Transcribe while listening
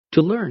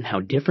To learn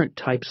how different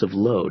types of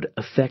load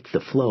affect the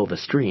flow of a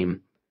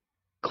stream,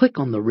 click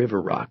on the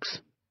river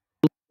rocks.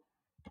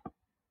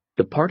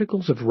 The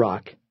particles of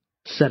rock,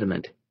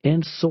 sediment,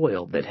 and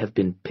soil that have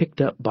been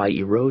picked up by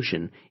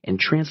erosion and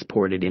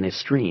transported in a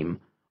stream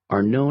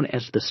are known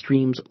as the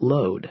stream's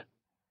load.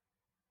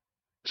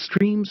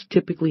 Streams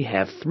typically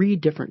have three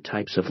different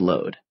types of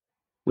load,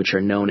 which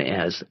are known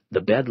as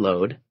the bed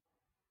load,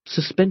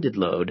 suspended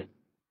load,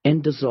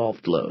 and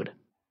dissolved load.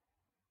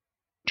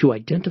 To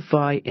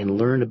identify and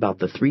learn about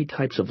the three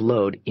types of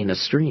load in a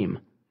stream,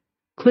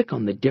 click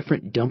on the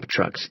different dump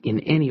trucks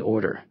in any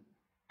order.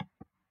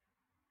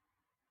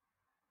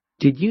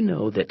 Did you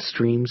know that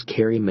streams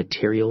carry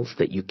materials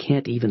that you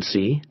can't even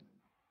see?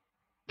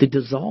 The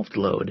dissolved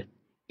load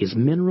is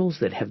minerals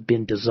that have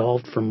been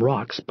dissolved from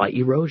rocks by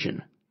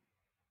erosion.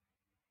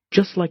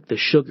 Just like the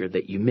sugar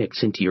that you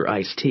mix into your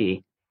iced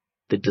tea,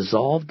 the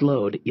dissolved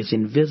load is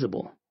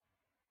invisible.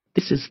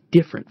 This is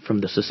different from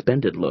the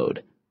suspended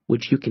load,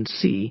 which you can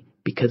see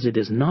because it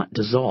is not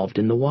dissolved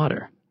in the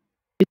water.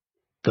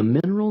 The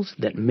minerals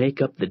that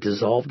make up the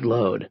dissolved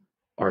load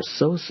are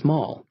so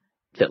small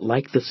that,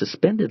 like the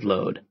suspended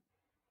load,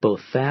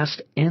 both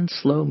fast and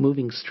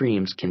slow-moving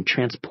streams can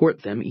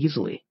transport them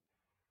easily.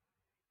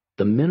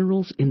 The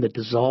minerals in the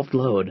dissolved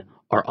load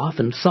are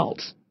often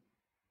salts.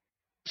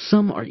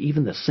 Some are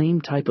even the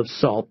same type of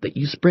salt that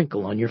you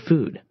sprinkle on your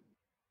food.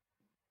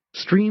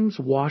 Streams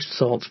wash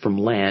salts from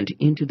land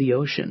into the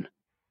ocean,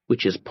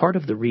 which is part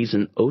of the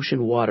reason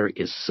ocean water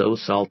is so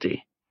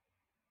salty.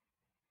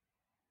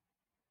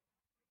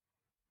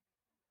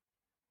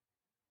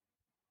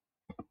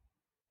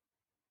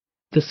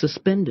 The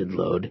suspended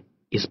load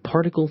is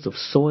particles of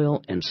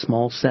soil and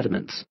small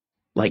sediments,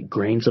 like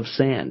grains of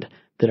sand,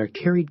 that are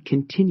carried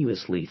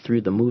continuously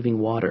through the moving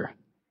water.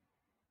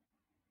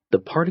 The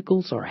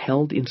particles are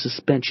held in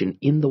suspension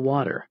in the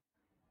water,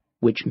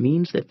 which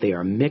means that they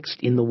are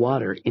mixed in the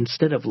water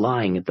instead of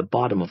lying at the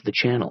bottom of the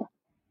channel.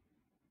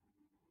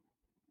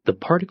 The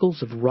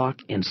particles of rock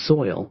and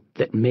soil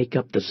that make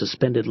up the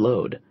suspended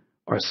load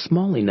are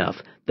small enough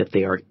that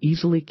they are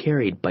easily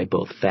carried by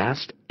both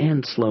fast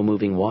and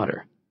slow-moving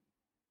water.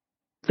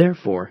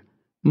 Therefore,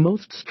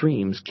 most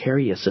streams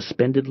carry a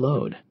suspended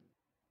load.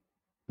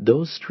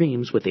 Those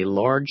streams with a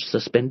large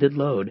suspended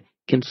load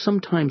can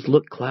sometimes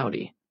look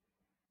cloudy.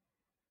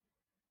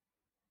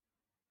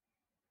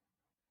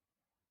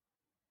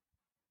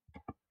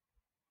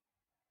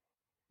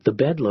 The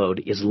bed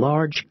load is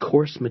large,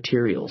 coarse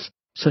materials,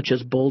 such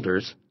as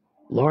boulders,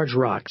 large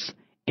rocks,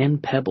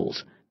 and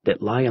pebbles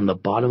that lie on the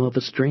bottom of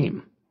a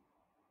stream.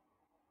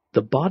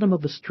 The bottom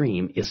of a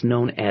stream is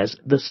known as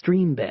the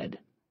stream bed.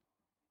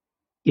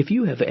 If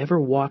you have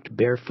ever walked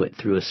barefoot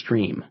through a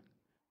stream,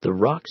 the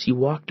rocks you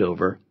walked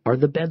over are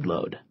the bed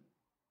load.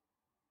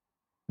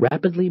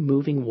 Rapidly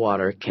moving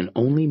water can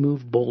only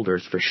move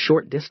boulders for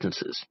short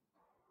distances,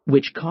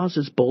 which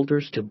causes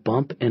boulders to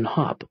bump and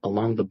hop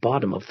along the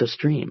bottom of the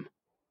stream.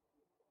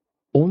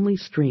 Only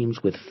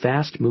streams with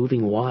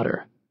fast-moving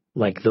water,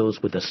 like those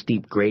with a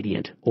steep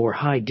gradient or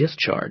high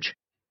discharge,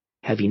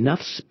 have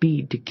enough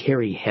speed to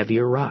carry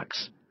heavier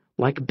rocks,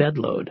 like bed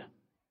load.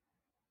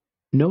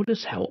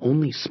 Notice how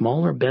only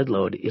smaller bed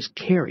load is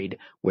carried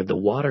where the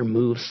water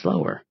moves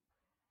slower.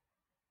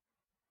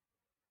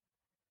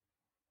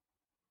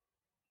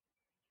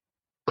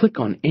 Click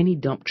on any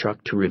dump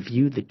truck to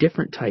review the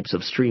different types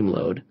of stream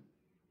load,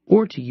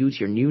 or to use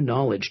your new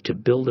knowledge to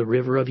build a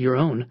river of your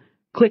own,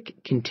 click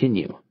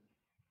Continue.